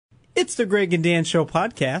It's the Greg and Dan Show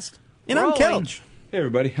podcast, and I'm Kelch. Hey,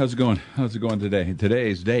 everybody. How's it going? How's it going today?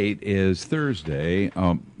 Today's date is Thursday,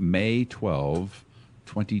 May 12,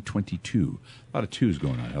 2022. A lot of twos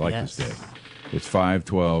going on. I like this day. It's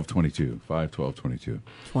 5/12/22. 5/12/22.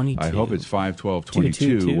 22. I hope it's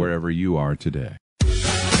 5/12/22 wherever you are today.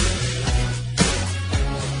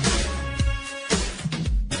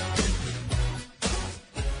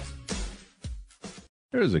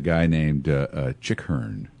 There's a guy named Chick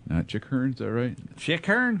Hearn. Not Chick Hearn, is that right? Chick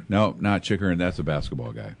Hearn? No, not Chick Hearn. That's a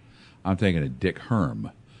basketball guy. I'm thinking of Dick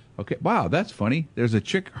Herm. Okay, wow, that's funny. There's a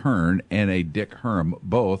Chick Hearn and a Dick Herm,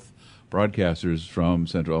 both broadcasters from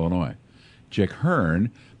Central Illinois. Chick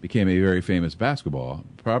Hearn became a very famous basketball,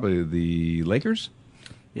 probably the Lakers?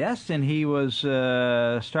 Yes, and he was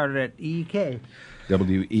started at EEK.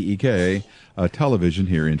 WEEK television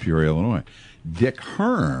here in Peoria, Illinois. Dick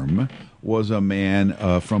Herm was a man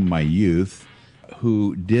from my youth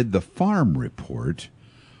who did the farm report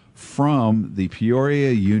from the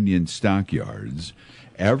Peoria Union Stockyards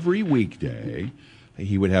every weekday.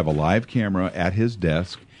 He would have a live camera at his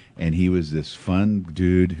desk, and he was this fun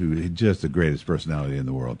dude who had just the greatest personality in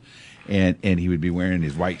the world. And he would be wearing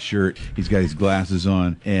his white shirt. He's got his glasses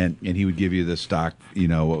on, and he would give you the stock,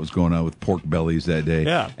 what was going on with pork bellies that day.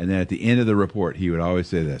 Yeah. And then at the end of the report, he would always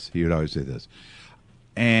say this.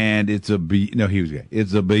 And it's a beautiful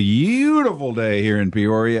day here in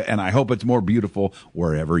Peoria, and I hope it's more beautiful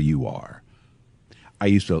wherever you are. I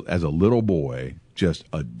used to, as a little boy, just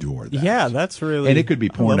adore that. Yeah, that's really... And it could be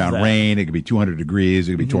pouring down rain. It could be 200 degrees.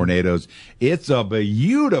 It could be tornadoes. It's a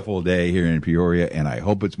beautiful day here in Peoria, and I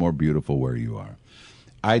hope it's more beautiful where you are.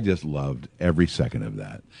 I just loved every second of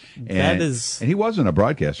that. And he wasn't a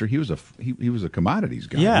broadcaster. He was a commodities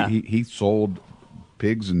guy. Yeah. He sold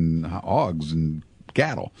pigs and hogs and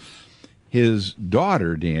cattle. His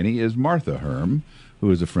daughter, Danny, is Martha Herm, who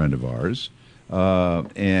is a friend of ours.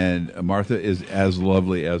 And Martha is as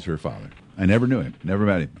lovely as her father. I never knew him, never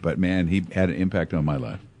met him, but man, he had an impact on my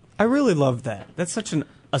life. I really love that. That's such a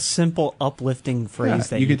simple, uplifting phrase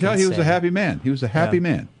that you can tell he was say. a happy man. He was a happy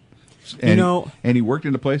man. And, and he worked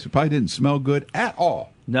in a place that probably didn't smell good at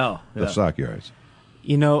all. No. The stockyards.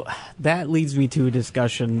 That leads me to a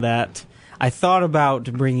discussion that I thought about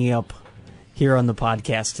bringing up here on the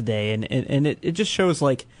podcast today, and it just shows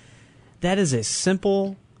that is a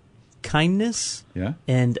simple kindness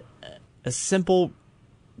and a simple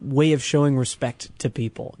way of showing respect to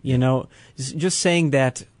people. Just saying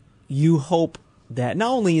that you hope that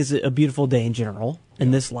not only is it a beautiful day in general in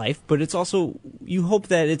this life, but it's also you hope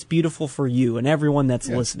that it's beautiful for you and everyone that's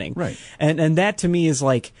listening. Right. And that to me is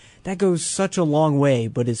that goes such a long way,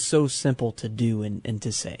 but is so simple to do and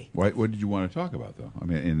to say. What did you want to talk about, though? I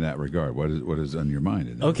mean, in that regard, what is on your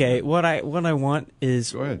mind? Okay, what I want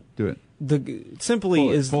is go ahead, do it.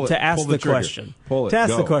 To ask the question.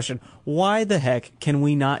 The question: why the heck can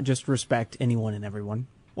we not just respect anyone and everyone?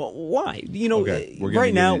 Well, why?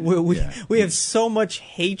 Right now we have so much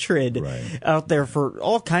hatred out there for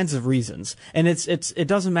all kinds of reasons, and it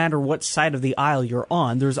doesn't matter what side of the aisle you're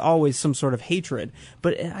on. There's always some sort of hatred,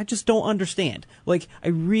 but I just don't understand. I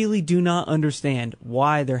really do not understand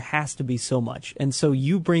why there has to be so much. And so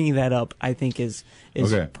you bringing that up, I think, is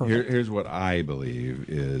okay. Perfect. Here's what I believe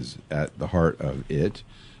is at the heart of it.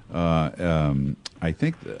 I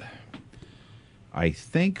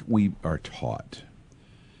think we are taught.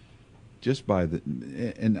 Just by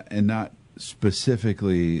and not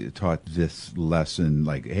specifically taught this lesson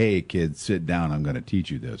hey, kids, sit down, I'm going to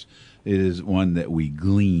teach you this. It is one that we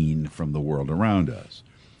glean from the world around us.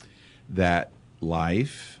 That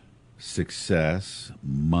life, success,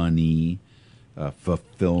 money,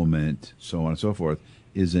 fulfillment, so on and so forth,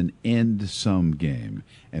 is an end-sum game.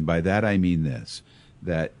 And by that I mean this,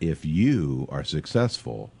 that if you are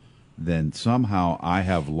successful, then somehow I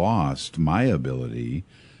have lost my ability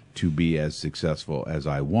to be as successful as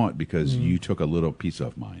I want because you took a little piece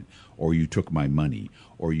of mine, or you took my money,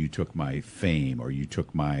 or you took my fame, or you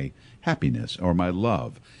took my happiness or my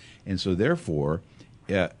love. And so therefore,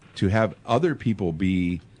 to have other people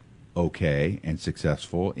be okay and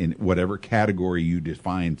successful in whatever category you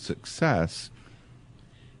define success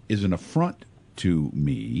is an affront to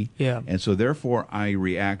me. Yeah. And so therefore I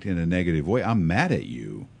react in a negative way. I'm mad at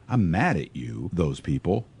you. Those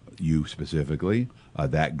people, you specifically,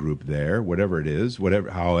 that group there, whatever it is,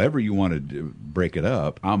 however you want to break it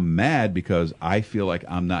up. I'm mad because I feel like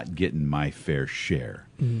I'm not getting my fair share.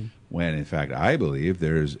 Mm-hmm. When in fact I believe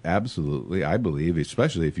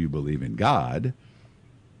especially if you believe in God,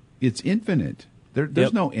 it's infinite.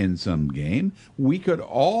 There's no end-sum game. We could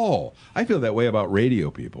all, I feel that way about radio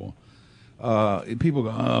people. people go,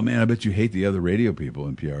 oh man, I bet you hate the other radio people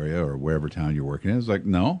in Peoria or wherever town you're working in. It's like,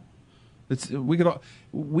 no, we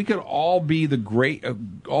could all be the great,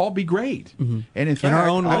 all be great, and in fact, our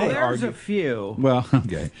own way. Well, there's a few. Well,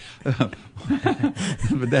 okay,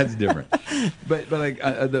 but that's different. But like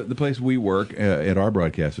the place we work at our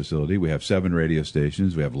broadcast facility, we have 7 radio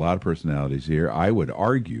stations. We have a lot of personalities here. I would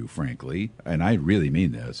argue, frankly, and I really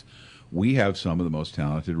mean this, we have some of the most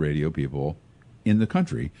talented radio people in the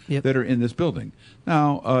country that are in this building.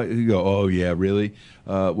 Now, you go, oh yeah, really?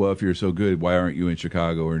 Well, if you're so good, why aren't you in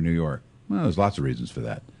Chicago or New York? Well, there's lots of reasons for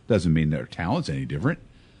that. Doesn't mean their talent's any different.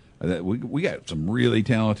 We got some really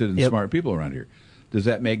talented and smart people around here. Does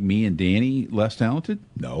that make me and Danny less talented?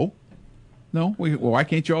 No. Well, why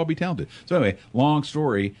can't you all be talented? So anyway, long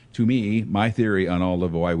story, to me, my theory on all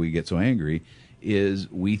of why we get so angry is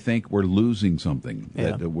we think we're losing something.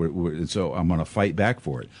 Yeah. So I'm going to fight back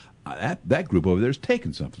for it. That group over there is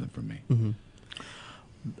taking something from me. Mm-hmm.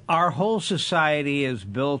 Our whole society is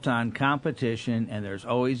built on competition, and there's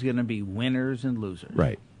always going to be winners and losers.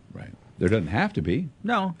 Right. There doesn't have to be.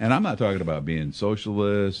 No. And I'm not talking about being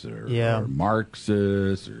socialist or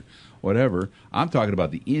Marxist or whatever. I'm talking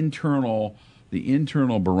about the internal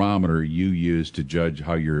barometer you use to judge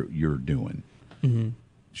how you're doing. Mm-hmm.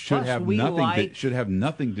 Should have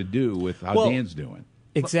nothing to do with how Dan's doing.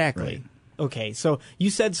 Exactly. Right. Okay, so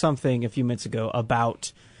you said something a few minutes ago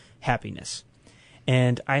about happiness.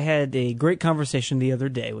 And I had a great conversation the other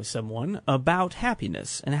day with someone about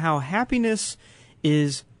happiness and how happiness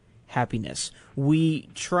is happiness. We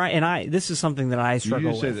try, and this is something that I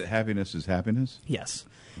struggle with. Did you say that happiness is happiness? Yes.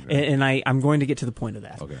 Okay. And I'm going to get to the point of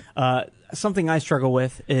that. Okay. Something I struggle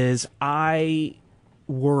with is I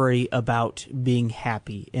worry about being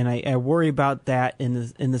happy, and I worry about that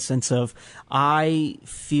in the sense of I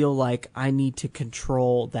feel like I need to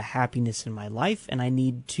control the happiness in my life, and I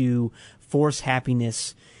need to force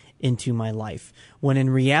happiness into my life, when in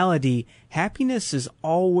reality happiness is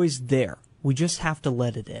always there. We just have to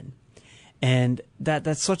let it in. And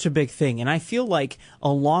that's such a big thing. And I feel like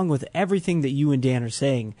along with everything that you and Dan are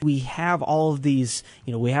saying, we have all of these,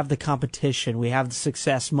 we have the competition, we have the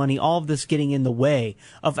success, money, all of this getting in the way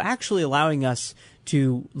of actually allowing us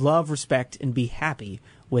to love, respect, and be happy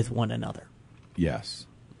with one another. Yes.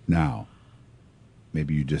 Now,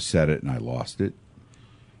 maybe you just said it and I lost it.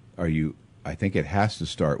 I think it has to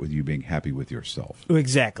start with you being happy with yourself.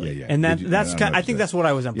 Exactly. Yeah. And I think that's what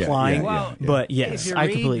I was implying. Yeah. But yes, if you I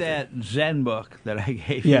read completely that Zen book that I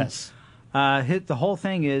gave yes. you, the whole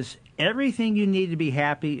thing is everything you need to be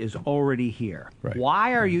happy is already here. Right.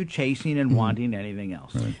 Why are you chasing and wanting anything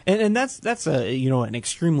else? Right. And that's an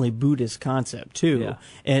extremely Buddhist concept too. Yeah.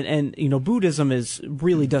 And Buddhism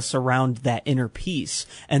really does surround that inner peace,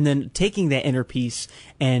 and then taking that inner peace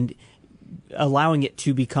and allowing it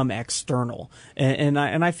to become external. And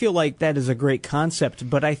I feel like that is a great concept,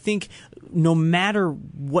 but I think no matter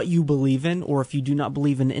what you believe in, or if you do not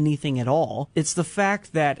believe in anything at all, it's the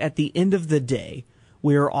fact that at the end of the day,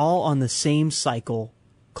 we are all on the same cycle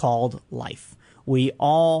called life. We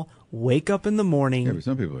all wake up in the morning. Yeah, but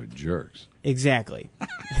some people are jerks. Exactly.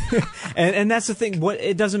 and that's the thing.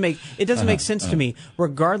 It doesn't make sense to me,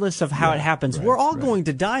 regardless of how it happens. We're all going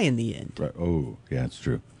to die in the end. Right. Oh, yeah, that's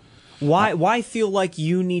true. Why feel like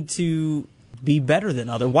you need to be better than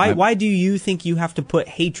other? Why do you think you have to put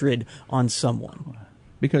hatred on someone?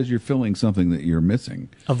 Because you're filling something that you're missing.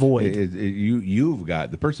 A void. You've got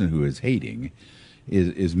the person who is hating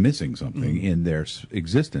is missing something in their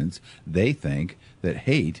existence. They think that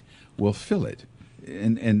hate will fill it.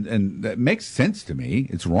 And that makes sense to me.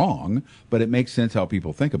 It's wrong, but it makes sense how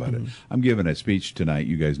people think about it. I'm giving a speech tonight.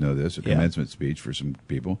 You guys know this, a commencement speech for some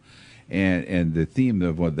people. And the theme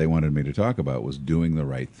of what they wanted me to talk about was doing the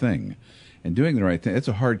right thing. And doing the right thing, it's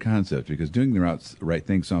a hard concept because doing the right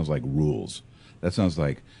thing sounds like rules. That sounds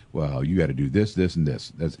like, well, you got to do this, this, and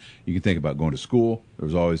this. You can think about going to school.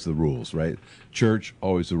 There's always the rules, right? Church,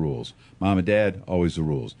 always the rules. Mom and dad, always the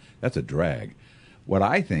rules. That's a drag. What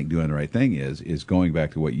I think doing the right thing is going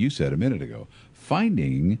back to what you said a minute ago,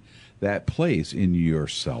 finding that place in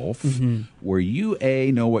yourself where you,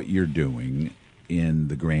 know what you're doing in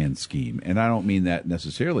the grand scheme. And I don't mean that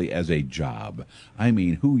necessarily as a job. I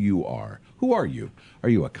mean who you are. Who are you? Are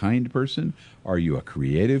you a kind person? Are you a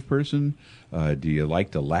creative person? Do you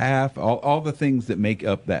like to laugh? All the things that make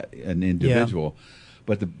up an individual. Yeah.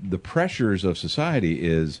 But the pressures of society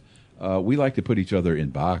is we like to put each other in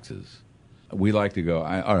boxes. We like to go,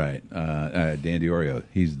 all right, Dan DiOrio,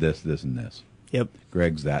 he's this, this, and this. Yep.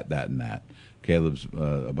 Greg's that, and that. Caleb's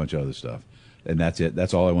a bunch of other stuff. And that's it.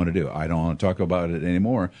 That's all I want to do. I don't want to talk about it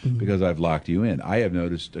anymore because I've locked you in. I have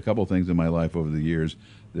noticed a couple things in my life over the years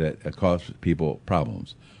that cause people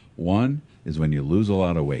problems. One is when you lose a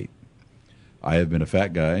lot of weight. I have been a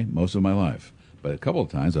fat guy most of my life, but a couple of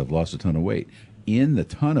times I've lost a ton of weight. In the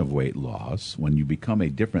ton of weight loss, when you become a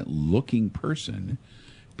different looking person,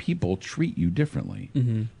 people treat you differently.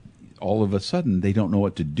 All of a sudden, they don't know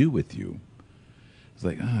what to do with you. It's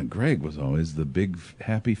like, Greg was always the big,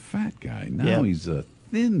 happy, fat guy. Now he's a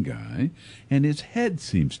thin guy, and his head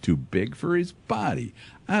seems too big for his body.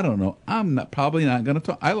 I don't know. I'm probably not going to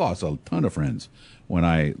talk. I lost a ton of friends when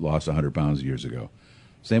I lost 100 pounds years ago.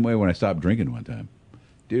 Same way when I stopped drinking one time.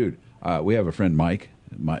 Dude, we have a friend, Mike.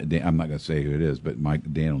 I'm not going to say who it is, but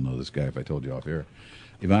Dan will know this guy if I told you off air.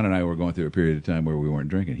 Yvonne and I were going through a period of time where we weren't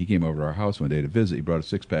drinking. He came over to our house one day to visit. He brought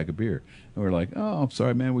a 6-pack of beer. And we were like, oh, I'm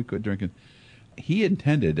sorry, man, we quit drinking. He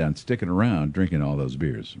intended on sticking around drinking all those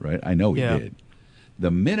beers, right? I know he did.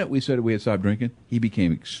 The minute we said we had stopped drinking, he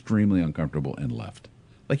became extremely uncomfortable and left.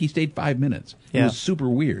 Like he stayed 5 minutes. It was super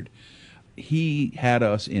weird. He had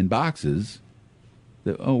us in boxes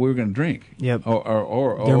that, we were going to drink. Yep.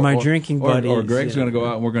 Or they're my drinking buddies. Or Greg's going to go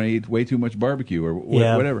out and we're going to eat way too much barbecue or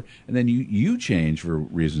whatever. And then you change for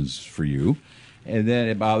reasons for you, and then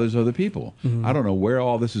it bothers other people. I don't know where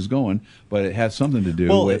all this is going, but it has something to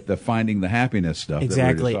do with the finding the happiness stuff.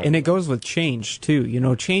 Exactly. And it goes with change, too. You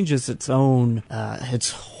know, change is its own, its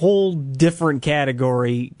whole different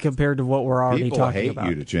category compared to what we're already talking about. People hate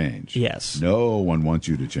you to change. Yes. No one wants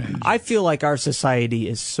you to change. I feel like our society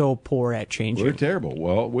is so poor at changing. We're terrible.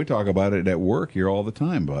 Well, we talk about it at work here all the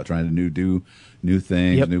time about trying to do new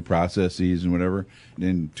things, new processes and whatever.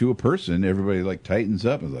 And to a person, everybody like tightens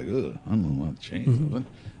up and is like, ugh, I don't want to change.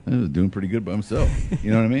 I was doing pretty good by myself. You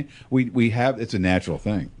know what I mean? We have, it's a natural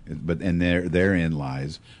thing, therein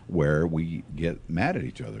lies where we get mad at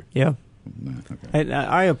each other. Yeah. Okay.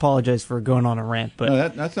 I apologize for going on a rant, but no,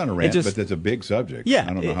 that's not a rant, but that's a big subject. Yeah,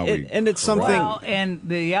 I don't know how and it's something. Well, and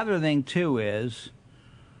the other thing too is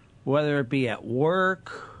whether it be at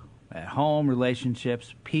work, at home,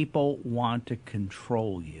 relationships, people want to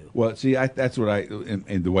control you. Well, see, that's what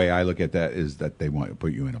and the way I look at that is that they want to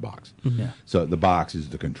put you in a box. Yeah. So the box is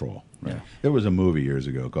the control. Right? Yeah. There was a movie years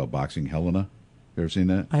ago called Boxing Helena. You ever seen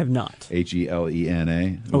that? I have not.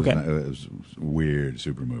 Helena. Okay. It was weird,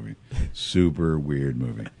 super movie. Super weird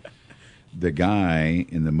movie. The guy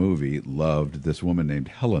in the movie loved this woman named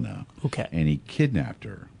Helena. Okay. And he kidnapped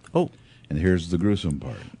her. Oh. And here's the gruesome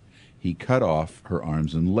part. He cut off her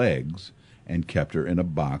arms and legs and kept her in a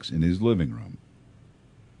box in his living room.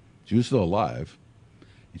 She was still alive.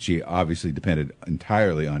 And she obviously depended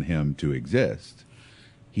entirely on him to exist.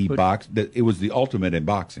 It was the ultimate in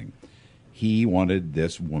boxing. He wanted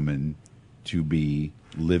this woman to be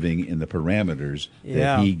living in the parameters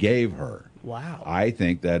that he gave her. Wow. I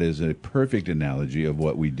think that is a perfect analogy of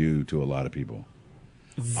what we do to a lot of people.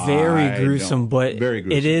 Very gruesome, but very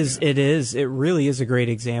gruesome, it really is a great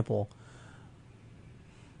example.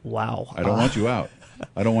 Wow. I don't want you out.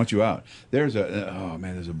 I don't want you out. There's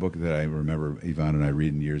a book that I remember Yvonne and I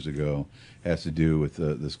reading years ago. It has to do with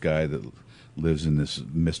this guy that lives in this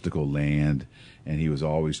mystical land, and he was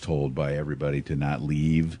always told by everybody to not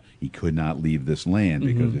leave. He could not leave this land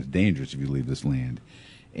because it's dangerous if you leave this land,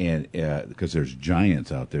 and because there's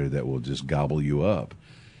giants out there that will just gobble you up.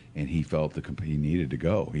 And he felt he needed to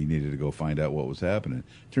go. He needed to go find out what was happening.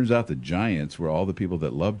 Turns out the giants were all the people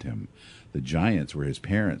that loved him. The giants were his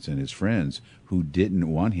parents and his friends who didn't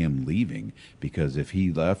want him leaving, because if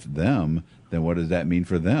he left them, then what does that mean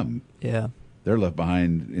for them? Yeah. They're left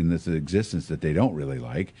behind in this existence that they don't really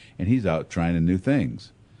like, and he's out trying new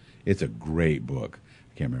things. It's a great book.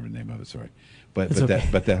 I can't remember the name of it, sorry. But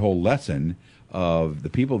that whole lesson of the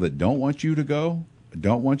people that don't want you to go,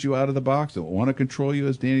 don't want you out of the box, that want to control you,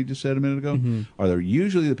 as Danny just said a minute ago, are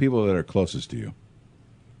usually the people that are closest to you.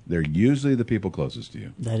 They're usually the people closest to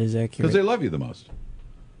you. That is accurate. Because they love you the most.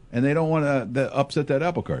 And they don't want to upset that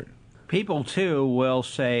apple cart. People, too, will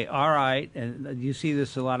say, all right, and you see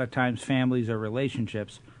this a lot of times, families or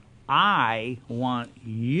relationships, I want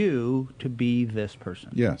you to be this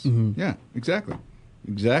person. Yes. Yeah, exactly.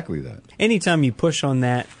 Exactly that. Anytime you push on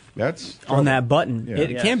that, that button,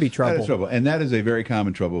 it can be trouble. That is trouble. And that is a very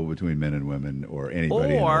common trouble between men and women or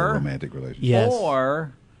anybody in a romantic relationship. Yes.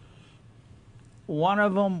 Or one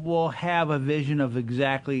of them will have a vision of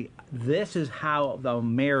exactly this is how the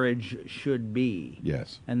marriage should be.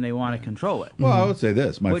 Yes. And they want to control it. Well, I would say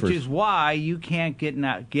this. Which is why you can't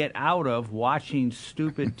get out of watching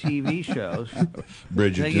stupid TV shows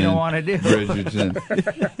Bridgerton, that you don't want to do. Bridgerton.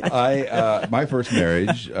 My first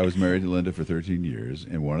marriage, I was married to Linda for 13 years,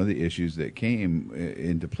 and one of the issues that came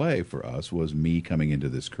into play for us was me coming into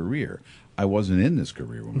this career. I wasn't in this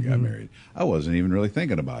career when we got married. I wasn't even really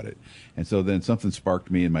thinking about it. And so then something sparked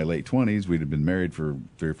me in my late 20s. We'd have been married for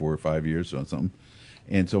 3 or 4 or 5 years or something.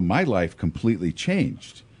 And so my life completely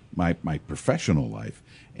changed, my professional life.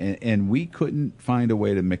 And we couldn't find a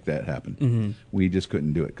way to make that happen. We just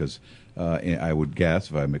couldn't do it because I would guess,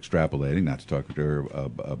 if I'm extrapolating, not to talk to her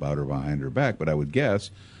about her behind her back, but I would guess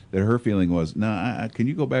that her feeling was, no, can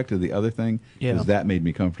you go back to the other thing? Because that made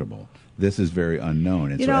me comfortable. This is very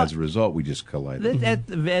unknown. And as a result, we just collided.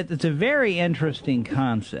 It's a very interesting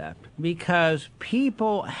concept because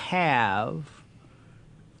people have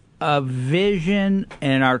a vision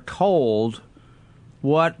and are told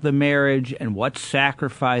what the marriage and what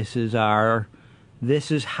sacrifices are.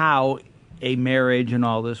 This is how a marriage and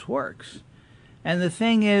all this works. And the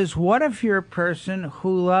thing is, what if you're a person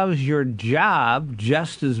who loves your job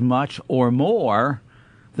just as much or more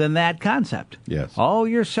than that concept? Yes. Oh,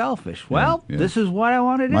 you're selfish. Well, this is what I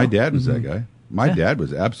want to do. My dad was that guy. My dad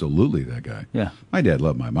was absolutely that guy. Yeah. My dad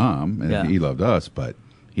loved my mom, and he loved us, but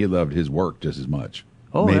he loved his work just as much.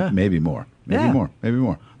 Oh, maybe more. Maybe more.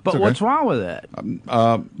 But what's wrong with it?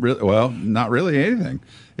 Really, well, not really anything.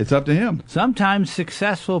 It's up to him. Sometimes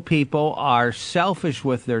successful people are selfish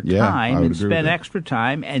with their time and spend extra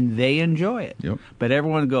time, and they enjoy it. Yep. But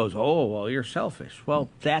everyone goes, oh, well, you're selfish. Well,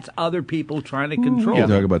 that's other people trying to control We could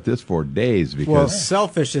you. talk about this for days because... Well,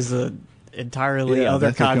 selfish is a entirely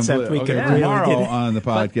other concept we could really tomorrow get on the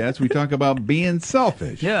podcast, we talk about being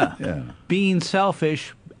selfish. Yeah. Being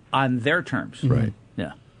selfish on their terms. Right.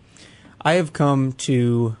 Yeah. I have come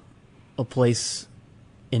to a place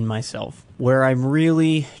in myself where I'm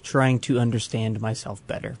really trying to understand myself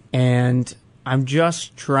better. And I'm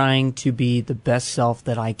just trying to be the best self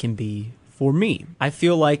that I can be for me. I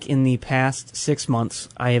feel like in the past 6 months,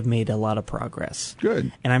 I have made a lot of progress.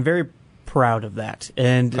 Good. And I'm very proud of that.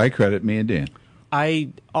 And I credit me and Dan. I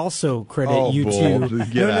also credit you to...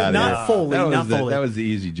 Get out not fully, not fully. That was the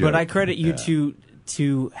easy joke. But I credit you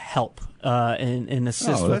to help and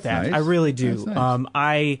assist with that. Nice. I really do. That's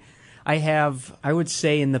nice. I have, I would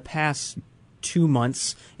say, in the past 2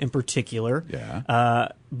 months in particular.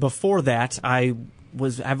 Before that,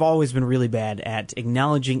 I've always been really bad at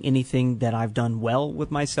acknowledging anything that I've done well with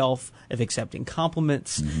myself, of accepting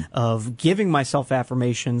compliments, of giving myself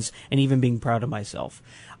affirmations, and even being proud of myself.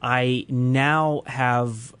 I now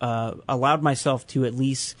have allowed myself to at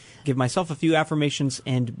least give myself a few affirmations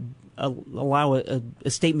and allow a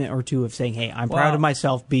statement or two of saying, hey, I'm proud of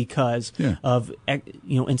myself because of,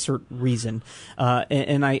 insert reason.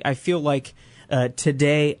 And I feel like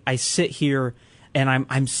today I sit here and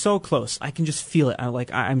I'm so close. I can just feel it.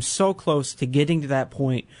 I'm so close to getting to that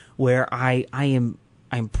point where I'm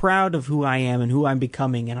proud of who I am and who I'm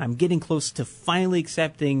becoming, and I'm getting close to finally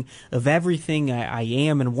accepting of everything I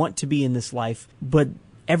am and want to be in this life. But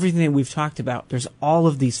everything that we've talked about, there's all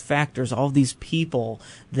of these factors, all of these people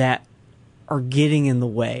that are getting in the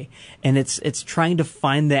way, and it's trying to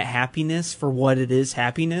find that happiness for what it is,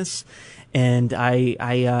 happiness. And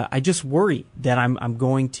I just worry that I'm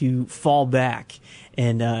going to fall back,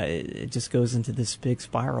 and it just goes into this big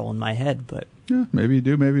spiral in my head. But maybe you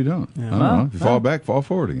do, maybe you don't. I don't know. If you fall back, fall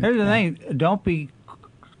forward again. Here's the thing: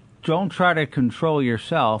 don't try to control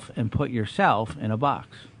yourself and put yourself in a box.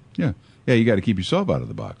 Yeah, you got to keep yourself out of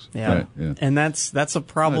the box. Yeah, right. And that's a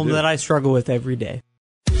problem that I struggle with every day.